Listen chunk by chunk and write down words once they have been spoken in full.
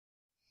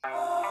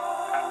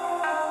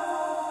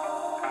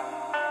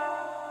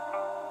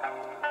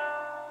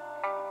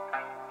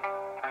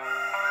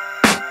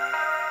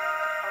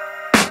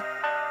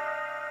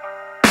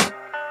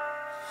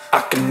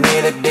can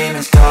hear the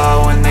demons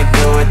call when they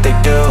do what they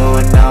do.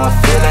 And now I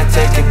feel like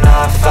taking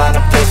off, find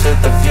a place with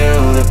a view.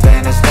 The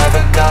pain is never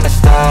gonna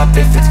stop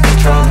if it's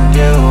controlling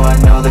you. I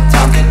know that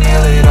time can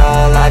heal it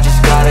all, I just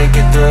gotta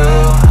get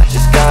through. I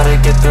just gotta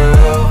get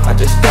through, I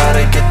just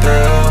gotta get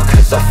through.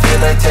 Cause I feel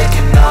like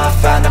taking off,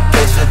 find a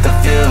place with a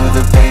view.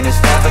 The pain is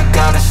never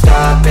gonna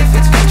stop if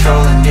it's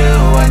controlling you.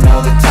 I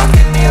know that time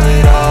can heal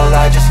it all,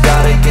 I just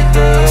gotta get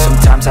through.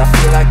 Sometimes I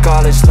feel like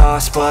all is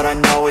lost, but I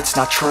know it's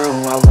not true.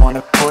 I wanna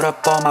put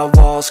up all my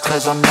walls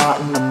cause I'm not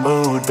in the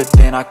mood. But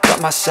then I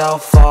cut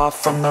myself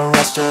off from the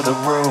rest of the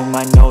room.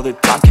 I know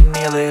that time can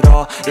heal it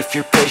all if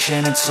you're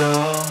patient and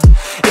soon.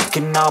 It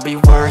can all be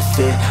worth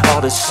it,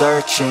 all the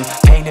searching.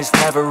 Pain is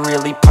never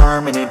really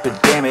permanent,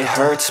 but damn it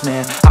hurts,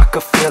 man. I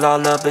could feel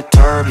all of the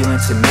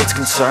turbulence and it's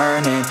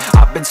concerning.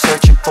 I've been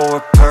searching for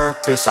a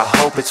purpose, I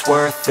hope it's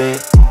worth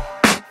it.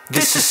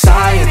 This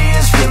society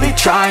is really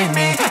trying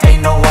me.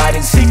 Ain't no hide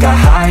and seek, I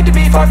hide to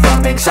be far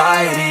from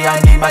anxiety.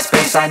 I need my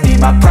space, I need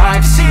my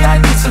privacy.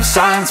 I need some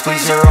silence,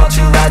 please, you're all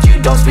too loud.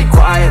 You don't speak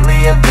quietly,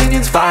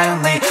 opinions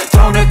violently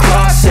thrown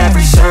across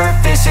every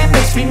surface. It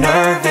makes me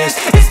nervous,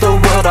 is the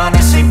world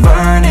honestly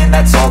burning?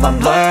 That's all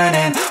I'm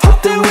learning.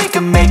 Hope that we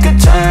can make a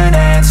turn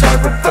and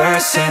start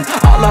reversing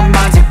all our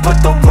minds and put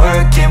the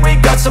work in. We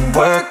got some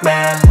work,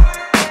 man.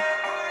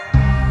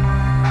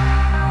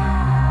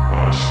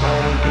 I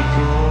started to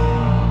do.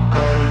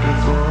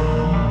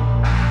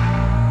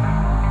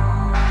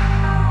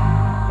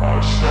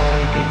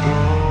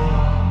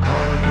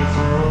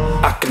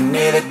 I can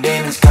hear the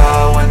demons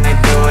call when they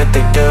do what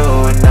they do.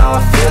 And now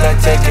I feel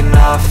like taking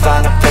off,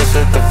 find a place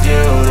with a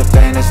view. The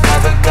pain is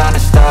never gonna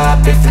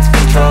stop if it's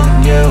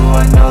controlling you.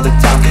 I know that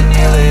time can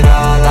heal it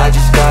all, I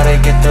just gotta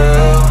get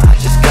through. I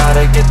just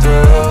gotta get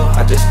through,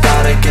 I just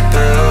gotta get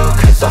through.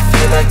 Cause I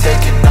feel like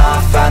taking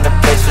off, find a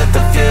place with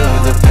a view.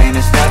 The pain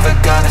is never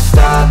gonna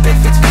stop if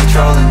it's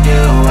controlling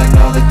you. I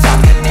know that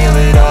time can heal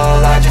it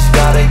all, I just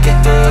gotta get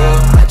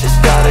through. I just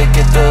gotta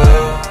get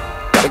through.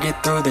 Gotta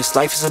get through this,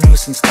 life is a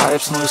nuisance, tie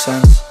up some loose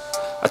ends.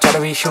 I try to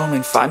be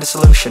human, find a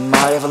solution,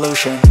 my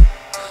evolution.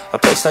 A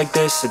place like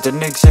this, it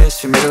didn't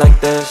exist, we made it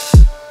like this.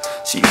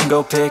 So you can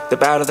go pick the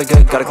bad or the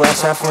good, got a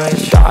glass half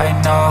wish. I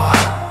know,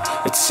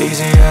 it's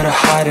easier to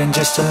hide than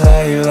just to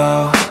lay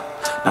low.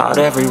 Not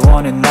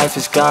everyone in life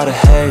has got a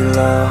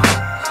halo.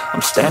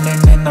 I'm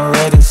standing in the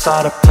red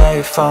inside a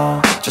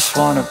payphone, just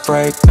wanna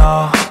break,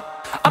 no.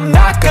 I'm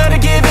not gonna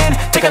give in,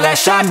 take a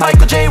last shot,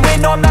 Michael J.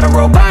 Win. No, I'm not a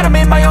robot, I'm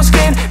in my own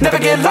skin. Never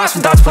get lost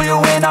when thoughts pull you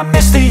in. I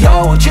miss the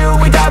old you,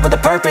 we died with a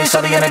purpose.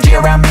 All the energy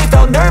around me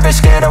felt nervous,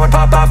 scared I would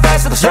pop out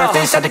fast to the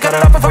surface. Had to cut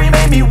it off before you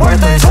made me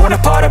worthless. Torn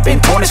apart, I've been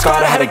torn and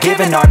scarred. I had a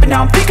given art, but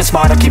now I'm thinking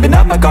smart. I'm keeping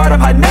up my guard, I'm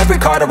hiding every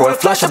card. A royal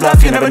flush of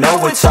bluff, you never know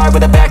what's hard.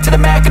 With a back to the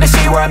mat, gonna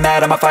see where I'm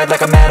at. I'ma fight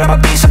like I'm mad, I'ma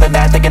be something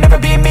that they can never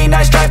be me.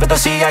 Nice try, but they'll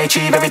see I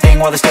achieve everything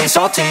while they stay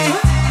salty.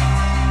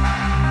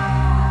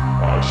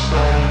 I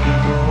started to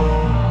go.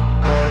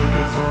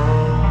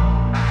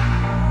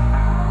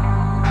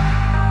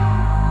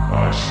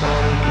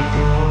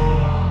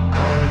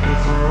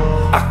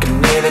 I can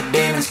hear the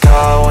demons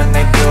call when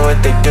they do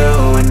what they do.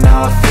 And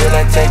now I feel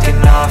like taking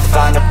off,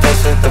 find a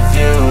place with a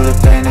view. The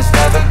pain is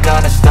never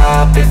gonna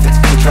stop if it's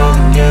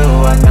controlling you.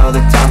 I know that